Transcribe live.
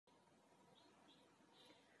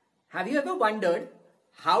Have you ever wondered,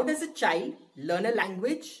 how does a child learn a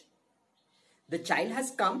language? The child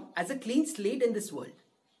has come as a clean slate in this world.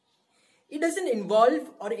 It doesn't involve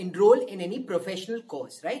or enroll in any professional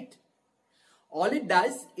course, right? All it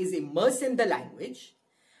does is immerse in the language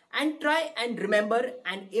and try and remember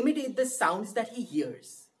and imitate the sounds that he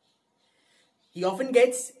hears. He often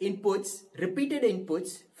gets repeated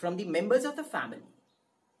inputs from the members of the family.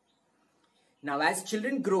 Now, as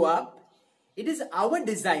children grow up, it is our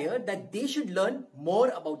desire that they should learn more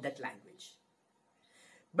about that language.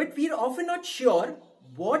 But we are often not sure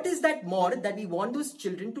what is that more that we want those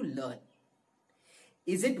children to learn.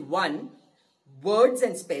 Is it 1, words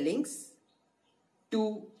and spellings,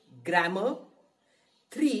 2, grammar,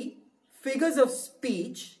 3, figures of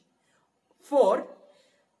speech, 4,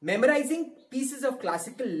 memorizing pieces of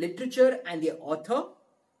classical literature and their author,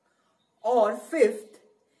 or 5th,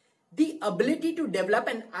 the ability to develop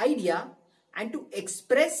an idea and to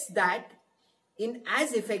express that in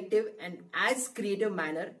as effective and as creative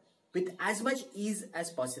manner with as much ease as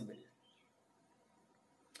possible.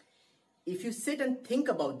 If you sit and think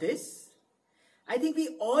about this, I think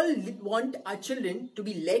we all want our children to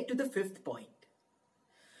be led to the 5th point.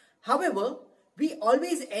 However, we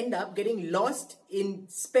always end up getting lost in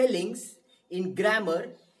spellings, in grammar,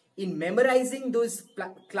 in memorizing those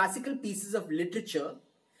classical pieces of literature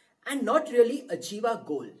and not really achieve our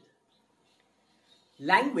goal.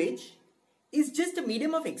 Language is just a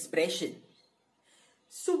medium of expression.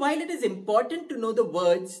 So while it is important to know the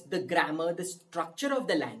words, the grammar, the structure of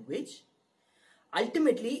the language,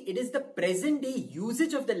 ultimately it is the present day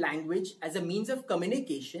usage of the language as a means of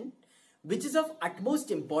communication which is of utmost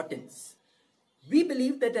importance. We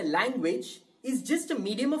believe that a language is just a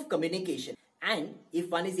medium of communication, and if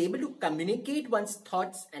one is able to communicate one's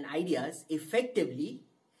thoughts and ideas effectively,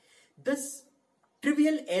 the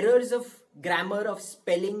trivial errors of grammar, of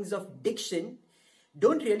spellings, of diction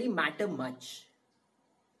don't really matter much.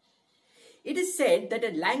 It is said that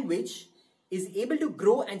a language is able to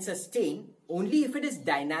grow and sustain only if it is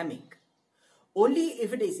dynamic, only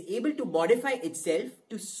if it is able to modify itself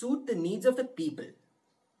to suit the needs of the people.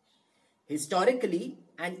 Historically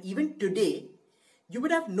and even today, you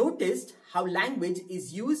would have noticed how language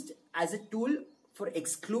is used as a tool for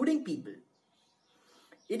excluding people.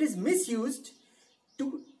 It is misused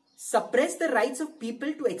to suppress the rights of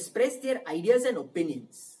people to express their ideas and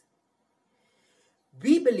opinions.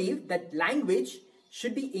 We believe that language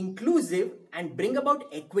should be inclusive and bring about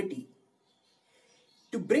equity,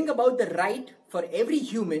 to bring about the right for every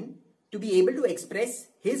human to be able to express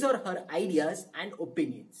his or her ideas and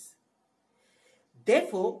opinions.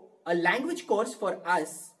 Therefore, a language course for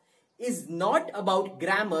us is not about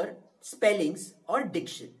grammar, spellings, or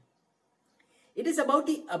diction. It is about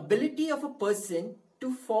the ability of a person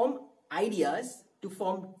to form ideas, to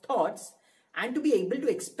form thoughts, and to be able to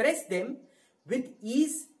express them with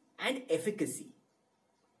ease and efficacy.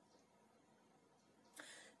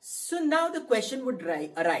 So now the question would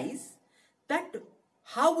arise that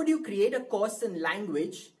how would you create a course in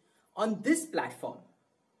language on this platform?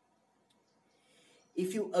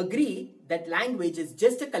 If you agree that language is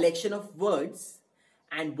just a collection of words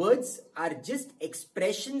and words are just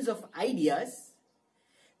expressions of ideas,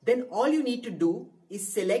 then all you need to do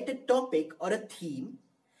is select a topic or a theme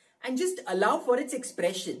and just allow for its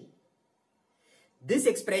expression. This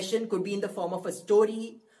expression could be in the form of a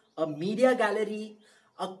story, a media gallery,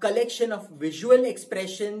 a collection of visual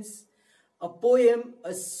expressions, a poem,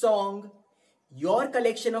 a song, your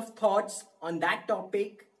collection of thoughts on that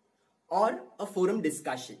topic, or a forum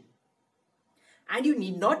discussion. And you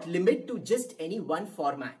need not limit to just any one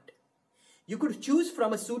format. You could choose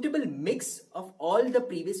from a suitable mix of all the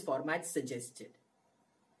previous formats suggested.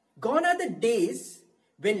 Gone are the days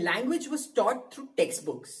when language was taught through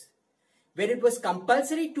textbooks, where it was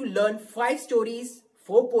compulsory to learn 5 stories,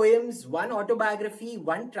 4 poems, 1 autobiography,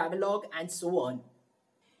 1 travelogue, and so on.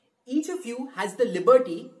 Each of you has the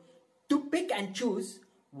liberty to pick and choose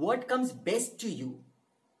what comes best to you.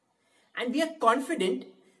 And we are confident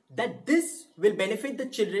that this will benefit the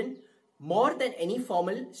children more than any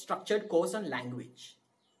formal structured course on language.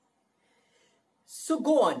 So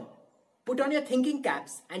go on, put on your thinking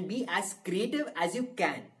caps and be as creative as you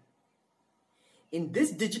can. In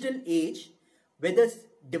this digital age, where the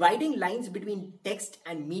dividing lines between text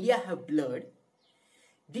and media have blurred,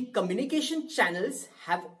 the communication channels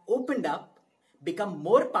have opened up, become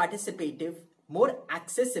more participative, more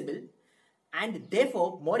accessible, and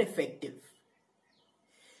therefore more effective.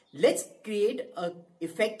 Let's create an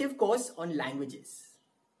effective course on languages.